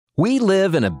We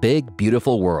live in a big,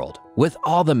 beautiful world with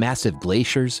all the massive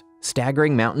glaciers,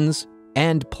 staggering mountains,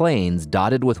 and plains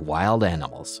dotted with wild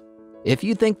animals. If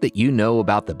you think that you know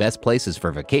about the best places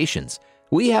for vacations,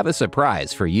 we have a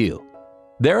surprise for you.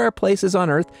 There are places on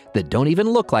Earth that don't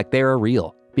even look like they are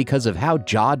real because of how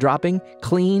jaw-dropping,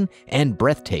 clean, and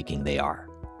breathtaking they are.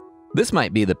 This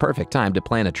might be the perfect time to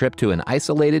plan a trip to an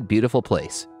isolated, beautiful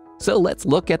place. So let's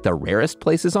look at the rarest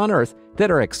places on Earth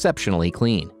that are exceptionally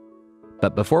clean.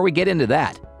 But before we get into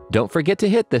that, don't forget to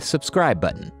hit the subscribe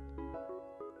button.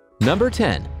 Number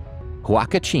 10.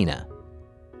 Huacachina.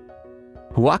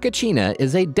 Huacachina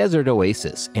is a desert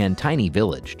oasis and tiny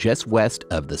village just west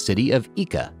of the city of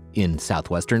Ica in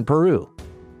southwestern Peru.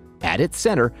 At its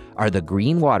center are the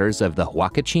green waters of the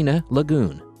Huacachina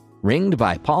Lagoon, ringed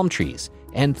by palm trees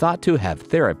and thought to have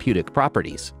therapeutic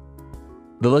properties.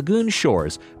 The lagoon's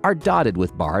shores are dotted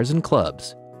with bars and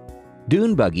clubs.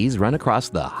 Dune buggies run across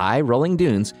the high rolling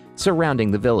dunes surrounding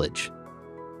the village.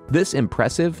 This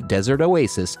impressive desert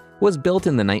oasis was built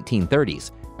in the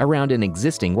 1930s around an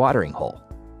existing watering hole.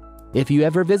 If you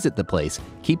ever visit the place,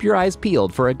 keep your eyes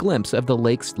peeled for a glimpse of the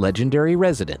lake's legendary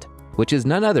resident, which is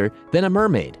none other than a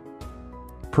mermaid.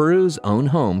 Peru's own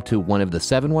home to one of the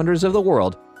 7 wonders of the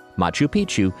world, Machu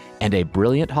Picchu, and a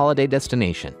brilliant holiday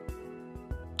destination.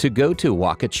 To go to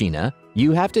Huacachina,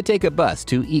 you have to take a bus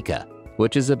to Ica,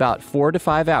 which is about 4 to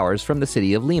 5 hours from the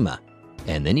city of Lima,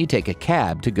 and then you take a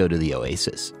cab to go to the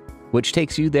oasis, which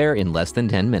takes you there in less than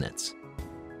 10 minutes.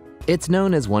 It's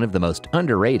known as one of the most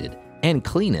underrated and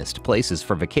cleanest places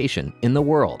for vacation in the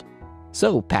world,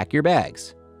 so pack your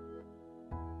bags.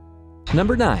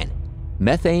 Number 9.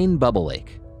 Methane Bubble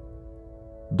Lake.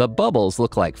 The bubbles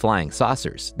look like flying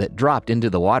saucers that dropped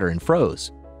into the water and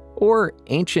froze, or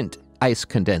ancient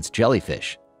ice-condensed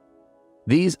jellyfish.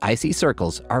 These icy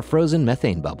circles are frozen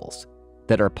methane bubbles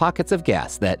that are pockets of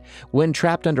gas that, when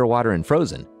trapped underwater and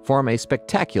frozen, form a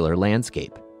spectacular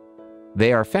landscape.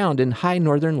 They are found in high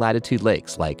northern latitude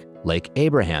lakes like Lake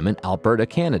Abraham in Alberta,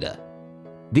 Canada.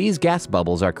 These gas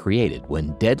bubbles are created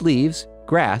when dead leaves,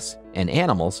 grass, and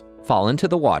animals fall into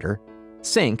the water,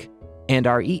 sink, and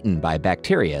are eaten by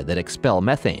bacteria that expel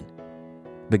methane.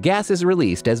 The gas is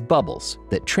released as bubbles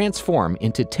that transform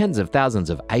into tens of thousands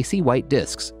of icy white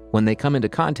disks when they come into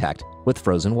contact with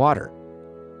frozen water.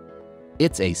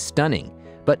 It's a stunning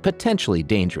but potentially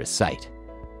dangerous sight.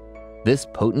 This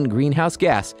potent greenhouse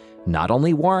gas not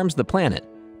only warms the planet,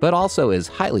 but also is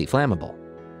highly flammable.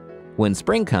 When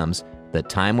spring comes, the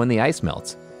time when the ice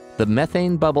melts, the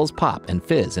methane bubbles pop and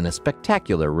fizz in a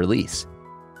spectacular release.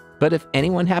 But if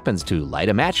anyone happens to light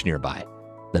a match nearby,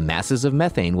 the masses of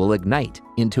methane will ignite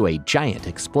into a giant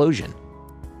explosion.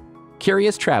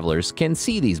 Curious travelers can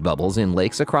see these bubbles in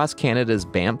lakes across Canada's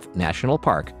Banff National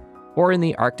Park or in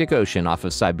the Arctic Ocean off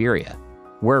of Siberia,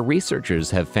 where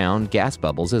researchers have found gas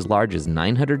bubbles as large as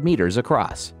 900 meters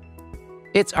across.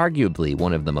 It's arguably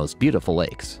one of the most beautiful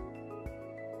lakes.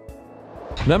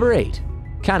 Number 8.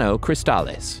 Cano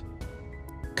Cristales.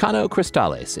 Cano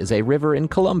Cristales is a river in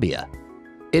Colombia.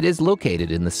 It is located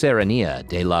in the Serranía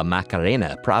de la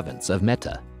Macarena province of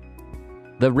Meta.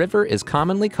 The river is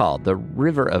commonly called the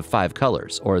River of 5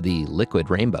 Colors or the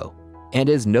Liquid Rainbow, and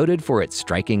is noted for its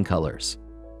striking colors.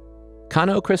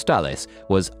 Cano Cristales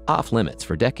was off-limits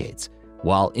for decades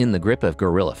while in the grip of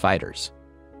guerrilla fighters,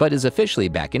 but is officially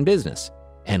back in business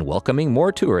and welcoming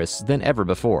more tourists than ever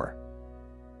before.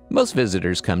 Most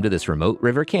visitors come to this remote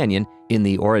river canyon in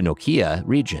the Orinoquia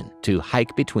region to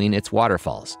hike between its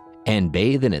waterfalls and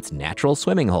bathe in its natural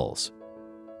swimming holes.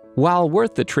 While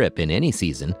worth the trip in any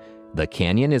season, the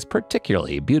canyon is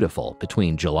particularly beautiful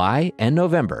between July and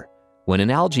November, when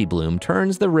an algae bloom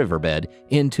turns the riverbed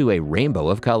into a rainbow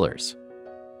of colors.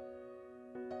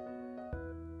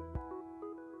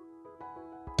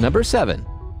 Number 7.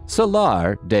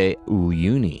 Salar de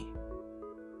Uyuni.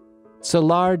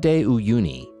 Salar de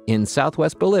Uyuni in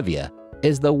southwest Bolivia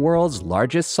is the world's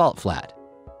largest salt flat.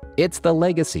 It's the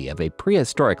legacy of a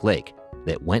prehistoric lake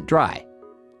that went dry,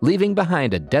 leaving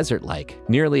behind a desert-like,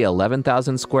 nearly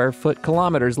 11,000 square foot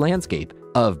kilometers landscape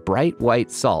of bright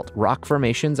white salt rock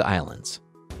formations islands.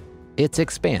 Its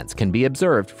expanse can be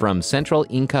observed from central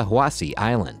Inca Huasi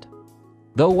Island.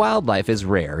 Though wildlife is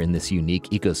rare in this unique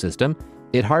ecosystem,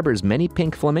 it harbors many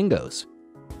pink flamingos.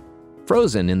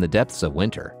 Frozen in the depths of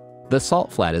winter, the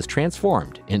salt flat is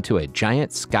transformed into a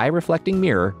giant sky-reflecting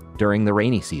mirror during the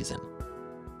rainy season.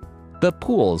 The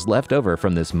pools left over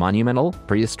from this monumental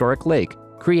prehistoric lake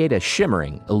create a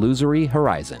shimmering, illusory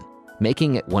horizon,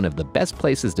 making it one of the best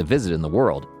places to visit in the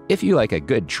world if you like a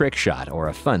good trick shot or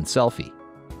a fun selfie.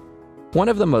 One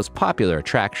of the most popular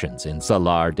attractions in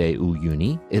Salar de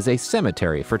Uyuni is a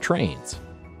cemetery for trains.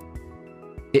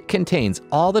 It contains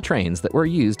all the trains that were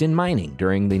used in mining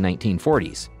during the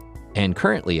 1940s and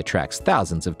currently attracts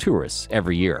thousands of tourists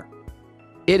every year.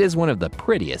 It is one of the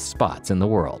prettiest spots in the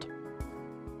world.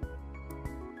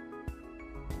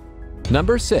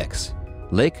 Number 6.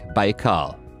 Lake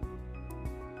Baikal.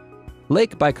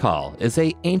 Lake Baikal is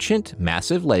an ancient,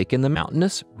 massive lake in the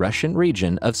mountainous Russian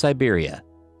region of Siberia,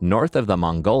 north of the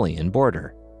Mongolian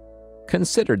border.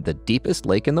 Considered the deepest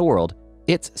lake in the world,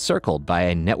 it's circled by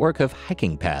a network of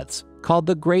hiking paths called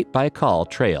the Great Baikal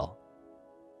Trail.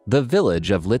 The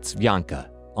village of Litsvyanka,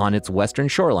 on its western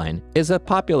shoreline, is a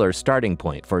popular starting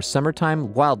point for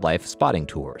summertime wildlife spotting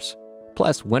tours,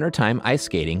 plus wintertime ice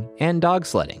skating and dog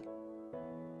sledding.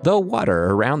 The water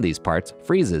around these parts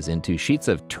freezes into sheets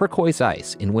of turquoise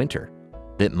ice in winter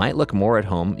that might look more at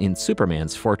home in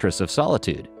Superman's Fortress of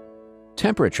Solitude.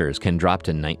 Temperatures can drop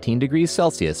to 19 degrees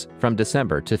Celsius from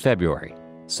December to February,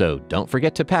 so don't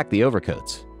forget to pack the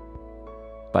overcoats.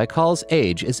 Baikal's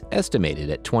age is estimated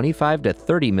at 25 to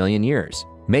 30 million years,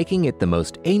 making it the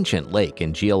most ancient lake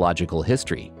in geological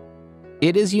history.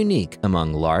 It is unique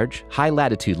among large,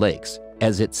 high-latitude lakes,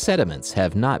 as its sediments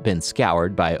have not been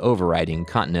scoured by overriding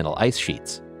continental ice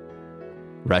sheets.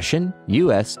 Russian,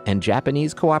 US, and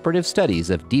Japanese cooperative studies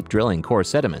of deep drilling core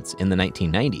sediments in the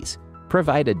 1990s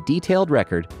provide a detailed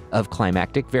record of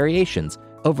climatic variations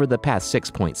over the past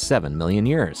 6.7 million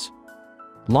years.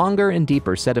 Longer and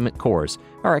deeper sediment cores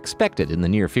are expected in the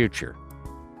near future.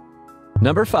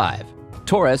 Number 5.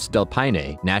 Torres del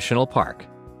Paine National Park.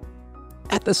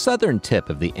 At the southern tip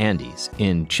of the Andes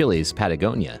in Chile's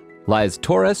Patagonia lies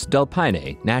Torres del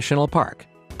Paine National Park,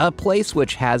 a place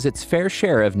which has its fair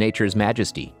share of nature's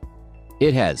majesty.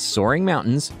 It has soaring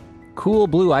mountains, cool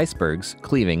blue icebergs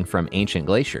cleaving from ancient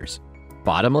glaciers,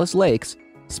 bottomless lakes,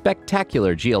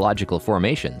 spectacular geological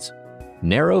formations,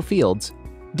 narrow fields,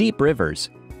 deep rivers,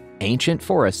 ancient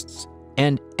forests,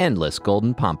 and endless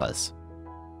golden pampas.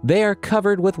 They are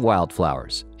covered with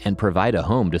wildflowers and provide a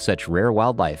home to such rare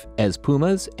wildlife as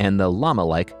pumas and the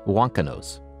llama-like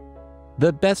huancanos.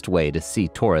 The best way to see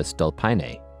Torres del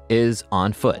Paine is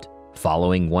on foot,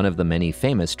 following one of the many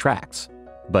famous tracks.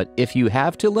 But if you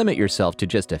have to limit yourself to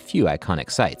just a few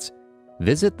iconic sites,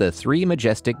 visit the 3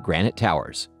 majestic granite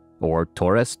towers, or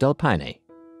Torres del Paine,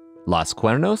 Los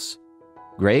Cuernos,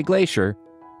 Grey Glacier,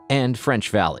 and French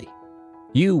Valley.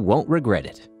 You won't regret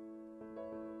it.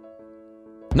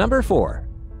 Number 4.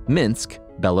 Minsk,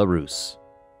 Belarus.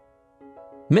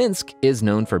 Minsk is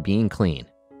known for being clean.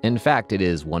 In fact, it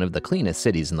is one of the cleanest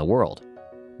cities in the world.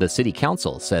 The city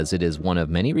council says it is one of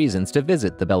many reasons to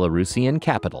visit the Belarusian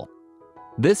capital.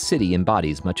 This city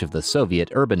embodies much of the Soviet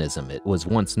urbanism it was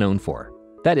once known for.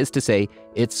 That is to say,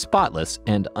 it's spotless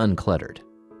and uncluttered.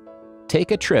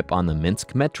 Take a trip on the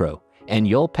Minsk Metro, and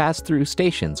you'll pass through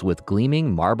stations with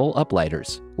gleaming marble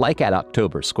uplighters, like at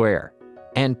October Square,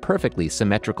 and perfectly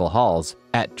symmetrical halls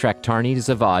at Traktarny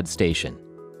Zavod Station.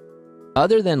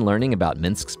 Other than learning about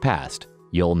Minsk's past,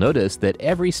 you'll notice that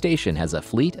every station has a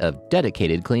fleet of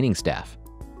dedicated cleaning staff.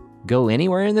 Go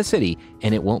anywhere in the city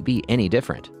and it won't be any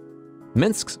different.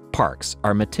 Minsk's parks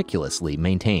are meticulously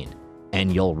maintained,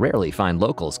 and you'll rarely find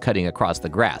locals cutting across the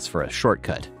grass for a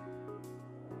shortcut.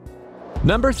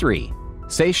 Number 3.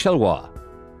 Seychellois.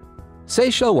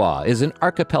 Seychellois is an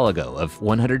archipelago of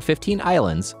 115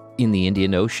 islands in the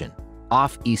Indian Ocean,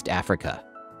 off East Africa.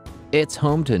 It's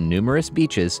home to numerous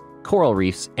beaches, coral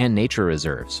reefs, and nature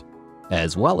reserves,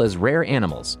 as well as rare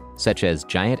animals such as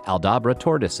giant Aldabra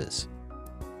tortoises.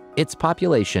 Its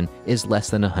population is less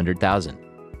than 100,000.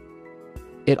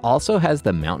 It also has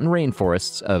the mountain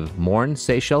rainforests of Morne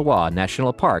Seychellois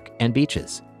National Park and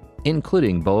beaches,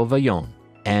 including Beau-Vallon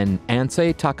and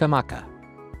Anse Takamaka.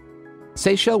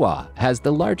 Seychellois has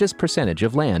the largest percentage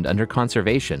of land under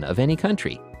conservation of any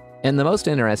country, and the most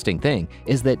interesting thing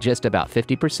is that just about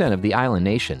 50% of the island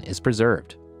nation is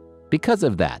preserved. Because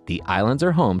of that, the islands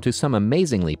are home to some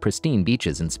amazingly pristine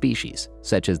beaches and species,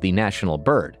 such as the national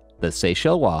bird, the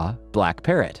Seychellois black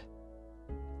parrot.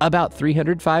 About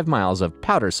 305 miles of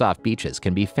powder-soft beaches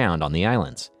can be found on the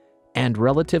islands, and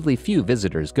relatively few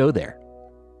visitors go there.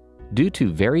 Due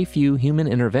to very few human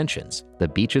interventions, the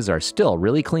beaches are still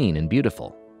really clean and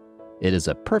beautiful. It is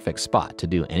a perfect spot to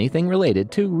do anything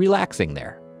related to relaxing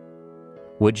there.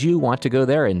 Would you want to go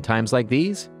there in times like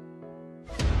these?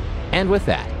 And with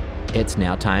that, it's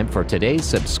now time for today's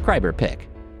subscriber pick.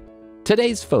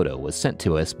 Today's photo was sent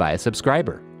to us by a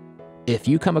subscriber. If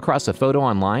you come across a photo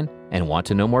online and want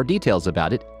to know more details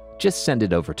about it, just send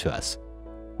it over to us.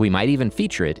 We might even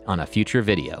feature it on a future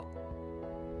video.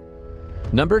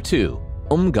 Number 2.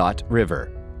 Umngot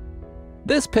River.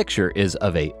 This picture is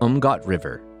of a Umngot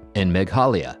River in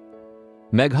Meghalaya.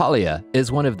 Meghalaya is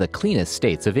one of the cleanest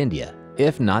states of India,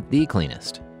 if not the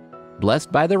cleanest. Blessed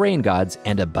by the rain gods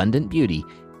and abundant beauty,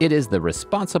 it is the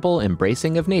responsible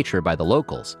embracing of nature by the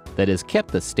locals that has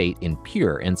kept the state in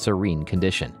pure and serene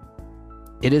condition.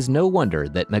 It is no wonder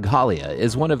that Meghalaya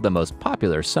is one of the most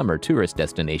popular summer tourist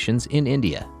destinations in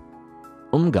India.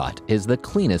 Umgat is the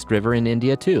cleanest river in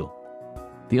India too.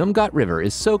 The Umgat River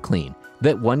is so clean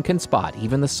that one can spot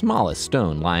even the smallest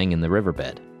stone lying in the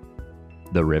riverbed.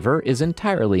 The river is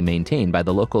entirely maintained by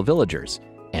the local villagers,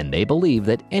 and they believe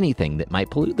that anything that might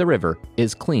pollute the river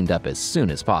is cleaned up as soon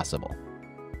as possible.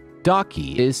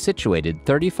 Daki is situated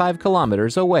 35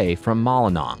 kilometers away from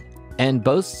Malanong and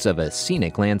boasts of a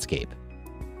scenic landscape.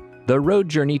 The road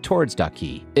journey towards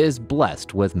Daki is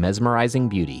blessed with mesmerizing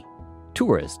beauty.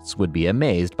 Tourists would be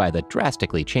amazed by the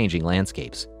drastically changing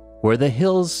landscapes, where the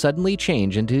hills suddenly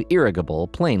change into irrigable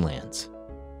plainlands.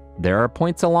 There are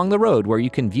points along the road where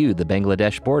you can view the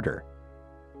Bangladesh border.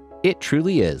 It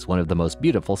truly is one of the most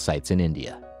beautiful sights in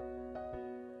India.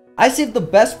 I saved the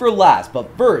best for last,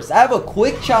 but first, I have a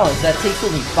quick challenge that takes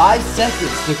only 5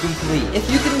 seconds to complete.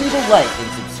 If you can leave a like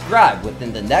and subscribe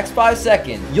within the next 5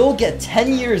 seconds, you'll get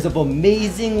 10 years of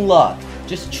amazing luck.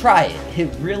 Just try it,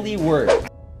 it really works.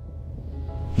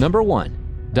 Number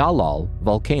 1. Dalal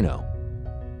Volcano.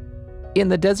 In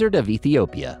the desert of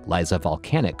Ethiopia lies a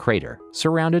volcanic crater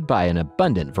surrounded by an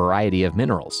abundant variety of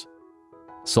minerals.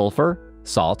 Sulfur,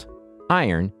 salt,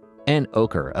 iron, and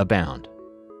ochre abound.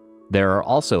 There are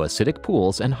also acidic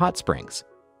pools and hot springs,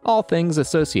 all things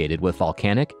associated with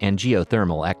volcanic and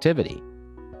geothermal activity.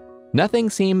 Nothing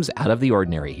seems out of the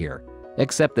ordinary here,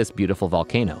 except this beautiful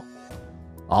volcano.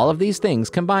 All of these things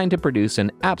combine to produce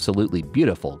an absolutely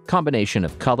beautiful combination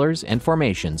of colors and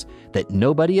formations that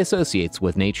nobody associates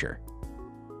with nature.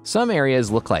 Some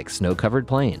areas look like snow-covered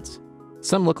plains.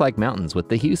 Some look like mountains with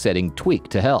the hue setting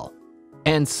tweaked to hell.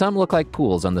 And some look like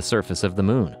pools on the surface of the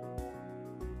moon.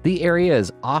 The area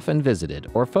is often visited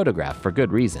or photographed for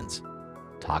good reasons.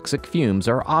 Toxic fumes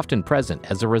are often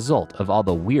present as a result of all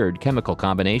the weird chemical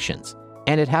combinations,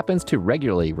 and it happens to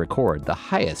regularly record the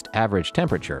highest average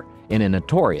temperature in a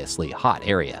notoriously hot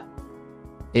area.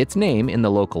 Its name in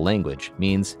the local language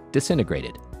means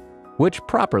disintegrated, which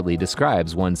properly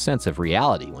describes one's sense of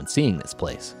reality when seeing this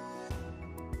place.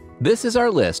 This is our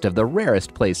list of the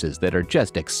rarest places that are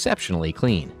just exceptionally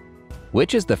clean.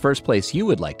 Which is the first place you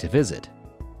would like to visit?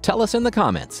 Tell us in the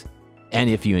comments. And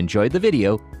if you enjoyed the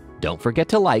video, don't forget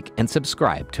to like and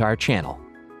subscribe to our channel.